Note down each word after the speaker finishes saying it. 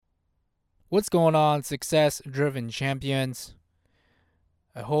What's going on, success driven champions?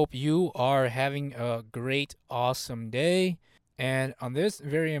 I hope you are having a great, awesome day. And on this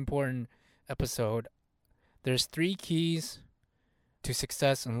very important episode, there's three keys to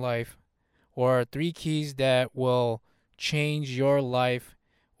success in life, or three keys that will change your life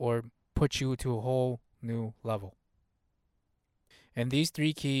or put you to a whole new level. And these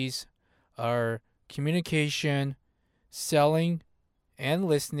three keys are communication, selling and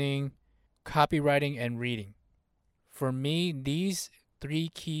listening, copywriting, and reading. For me, these three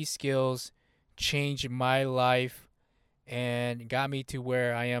key skills changed my life and got me to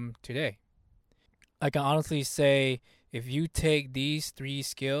where I am today. I can honestly say if you take these three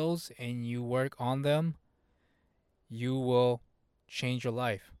skills and you work on them, you will change your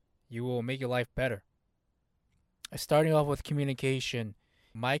life. You will make your life better. Starting off with communication.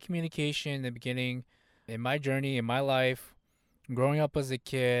 My communication in the beginning, in my journey, in my life, growing up as a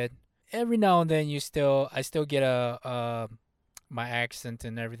kid, every now and then I still get my accent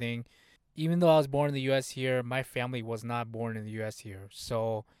and everything. Even though I was born in the US here, my family was not born in the US here.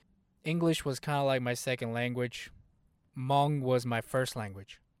 So English was kind of like my second language. Hmong was my first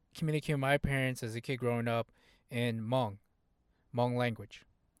language. Communicating with my parents as a kid growing up in Hmong language.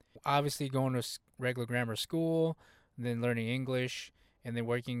 Obviously going to regular grammar school, then learning English, and then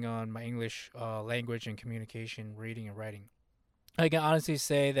working on my English language and communication, reading and writing. I can honestly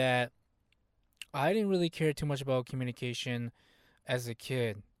say that I didn't really care too much about communication as a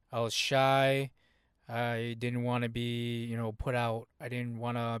kid. I was shy. I didn't want to be, put out. I didn't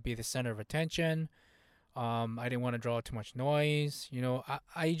want to be the center of attention. I didn't want to draw too much noise. I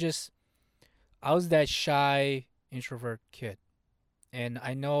was that shy introvert kid. And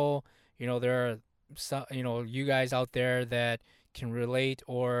I know, there are some, you guys out there that can relate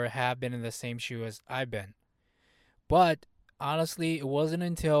or have been in the same shoe as I've been. But honestly, it wasn't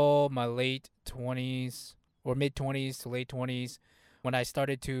until my late 20s or mid 20s to late 20s when I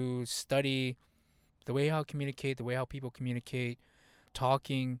started to study the way how communicate, the way how people communicate,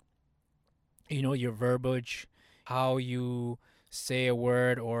 talking, your verbiage, how you say a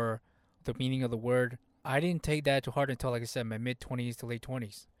word or the meaning of the word. I didn't take that to heart until, like I said, my mid 20s to late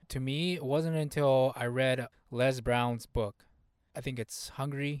 20s. To me, it wasn't until I read Les Brown's book. I think it's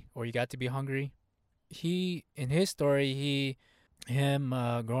Hungry or You Got to Be Hungry. In his story, him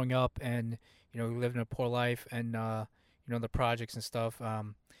growing up and living a poor life and the projects and stuff,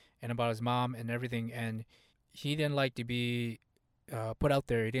 and about his mom and everything, and he didn't like to be put out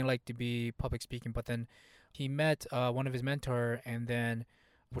there. He didn't like to be public speaking, but then he met one of his mentor, and then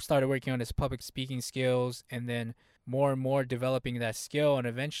started working on his public speaking skills, and then more and more developing that skill, and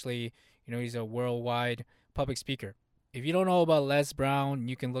eventually, he's a worldwide public speaker. If you don't know about Les Brown,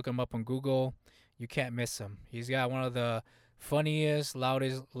 you can look him up on Google. You can't miss him. He's got one of the funniest,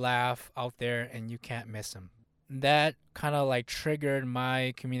 loudest laugh out there, and you can't miss him. That kind of like triggered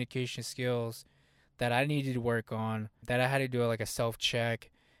my communication skills that I needed to work on, that I had to do like a self check,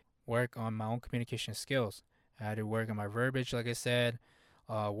 work on my own communication skills. I had to work on my verbiage, like I said,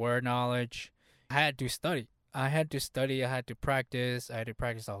 word knowledge. I had to study. I had to practice. I had to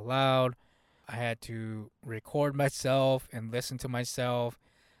practice out loud. I had to record myself and listen to myself.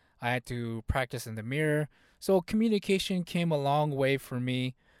 I had to practice in the mirror. So communication came a long way for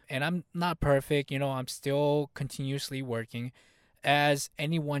me. And I'm not perfect. I'm still continuously working, as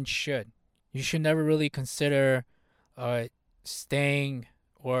anyone should. You should never really consider staying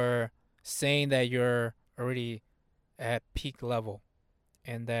or saying that you're already at peak level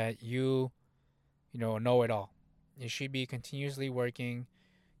and that know it all. You should be continuously working,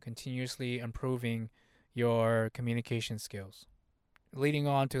 continuously improving your communication skills. Leading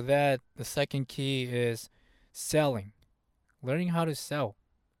on to that, the second key is selling. Learning how to sell,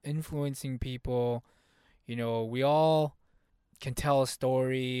 influencing people. We all can tell a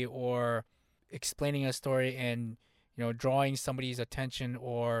story or explaining a story and, drawing somebody's attention,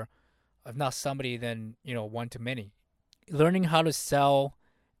 or if not somebody, then, one to many. Learning how to sell,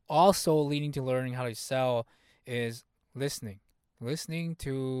 also leading to learning how to sell, is listening. Listening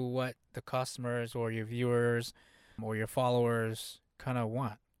to what the customers or your viewers or your followers kind of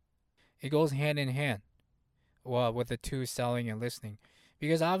want. It goes hand in hand, well, with the two, selling and listening.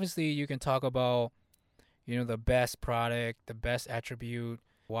 Because obviously you can talk about, the best product, the best attribute,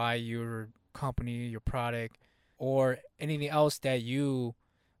 why your company, your product, or anything else that you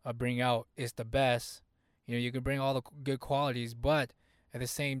bring out is the best. You can bring all the good qualities, but at the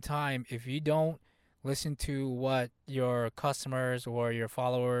same time, if you don't listen to what your customers or your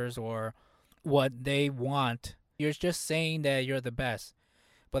followers or what they want, you're just saying that you're the best.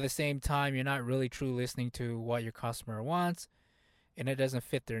 But at the same time, you're not really truly listening to what your customer wants, and it doesn't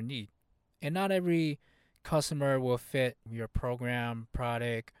fit their need. And not every customer will fit your program,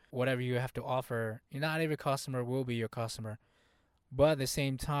 product, whatever you have to offer. Not every customer will be your customer. But at the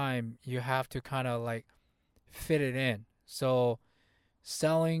same time, you have to kind of like fit it in. So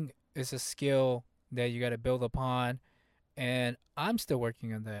selling is a skill that you got to build upon, and I'm still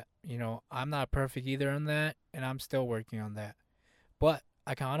working on that. I'm not perfect either on that, and I'm still working on that. But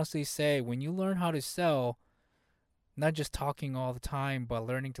I can honestly say when you learn how to sell, not just talking all the time, but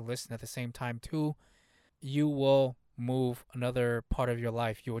learning to listen at the same time too, you will move another part of your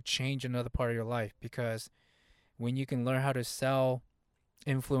life. You will change another part of your life, because when you can learn how to sell,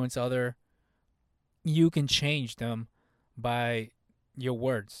 influence other, you can change them by your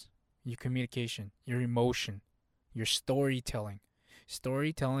words, your communication, your emotion, your storytelling.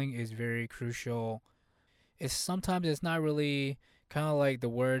 Storytelling is very crucial. It's not really kind of like the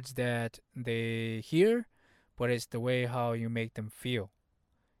words that they hear, but it's the way how you make them feel.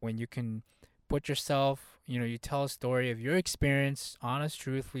 When you can put yourself, you tell a story of your experience, honest,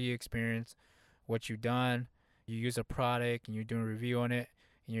 truthfully experience, what you've done. You use a product and you're doing a review on it,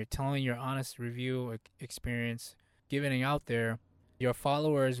 and you're telling your honest review experience, giving it out there, your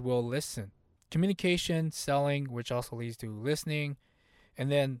followers will listen. Communication, selling, which also leads to listening.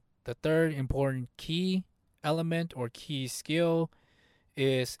 And then the third important key element or key skill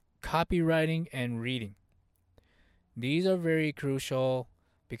is copywriting and reading. These are very crucial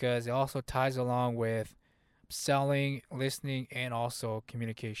because it also ties along with selling, listening, and also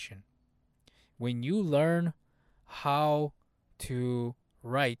communication. When you learn how to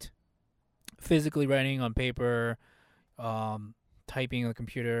write, physically writing on paper, typing on the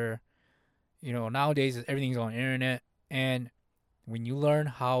computer, nowadays everything's on the internet. And when you learn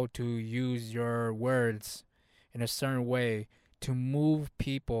how to use your words in a certain way to move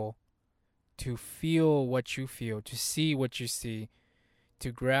people to feel what you feel, to see what you see,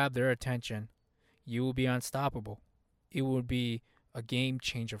 to grab their attention, you will be unstoppable. It will be a game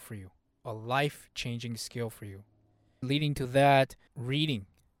changer for you, a life changing skill for you. Leading to that, reading.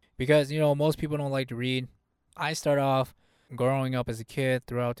 Because, most people don't like to read. I start off growing up as a kid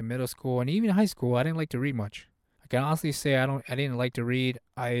throughout the middle school and even high school. I didn't like to read much. I can honestly say I didn't like to read.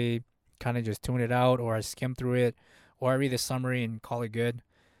 I kind of just tune it out, or I skim through it, or I read the summary and call it good.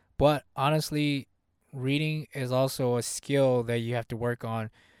 But honestly, reading is also a skill that you have to work on,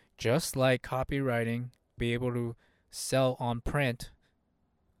 just like copywriting. Be able to sell on print,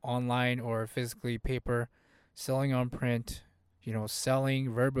 online or physically paper, selling on print,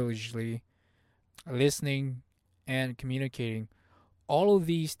 selling verbally, listening, and communicating. All of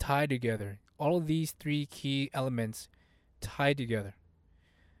these tie together. All of these three key elements tie together.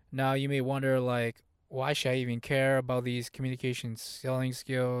 Now you may wonder, like, why should I even care about these communication, selling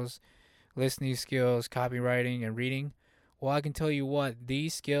skills, listening skills, copywriting, and reading? Well, I can tell you what,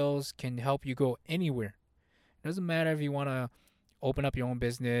 these skills can help you go anywhere. It doesn't matter if you want to open up your own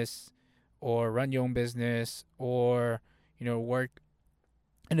business or run your own business, or, work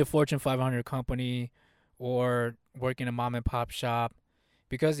in a Fortune 500 company, or work in a mom and pop shop.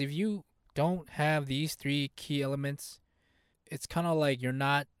 Because if you don't have these three key elements, it's kind of like you're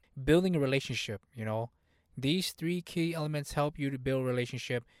not building a relationship. These three key elements help you to build a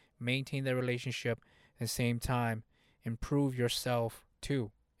relationship, maintain that relationship, at the same time improve yourself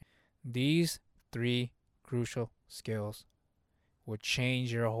too. These three crucial skills will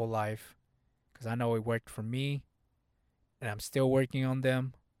change your whole life, because I know it worked for me and I'm still working on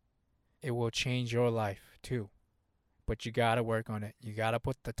them. It will change your life too. But you gotta work on it. You gotta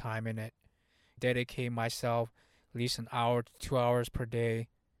put the time in it. Dedicate myself at least an hour to 2 hours per day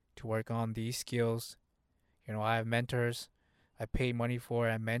to work on these skills. I have mentors. I pay money for it.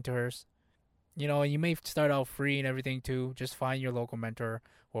 I have mentors. And you may start out free and everything too. Just find your local mentor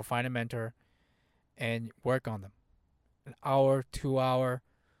or find a mentor and work on them. An hour, 2 hour,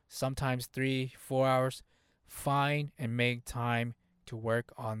 sometimes 3, 4 hours. Find and make time to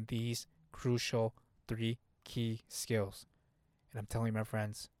work on these crucial three key skills. And I'm telling you, my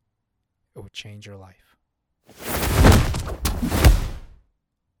friends, it will change your life.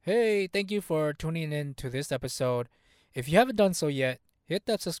 Hey, thank you for tuning in to this episode. If you haven't done so yet, hit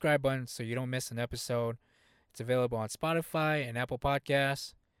that subscribe button so you don't miss an episode. It's available on Spotify and Apple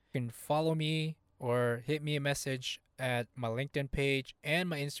Podcasts. You can follow me or hit me a message at my LinkedIn page and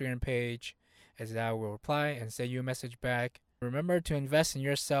my Instagram page, as I will reply and send you a message back. Remember to invest in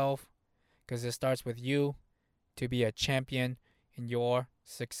yourself, because it starts with you, to be a champion in your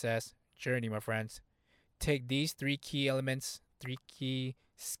success journey, my friends. Take these three key elements, three key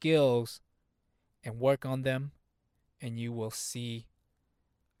skills, and work on them, and you will see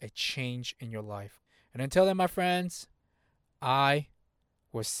a change in your life. And until then, my friends, I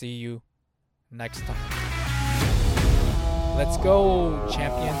will see you next time. Let's go,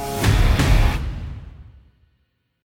 champions.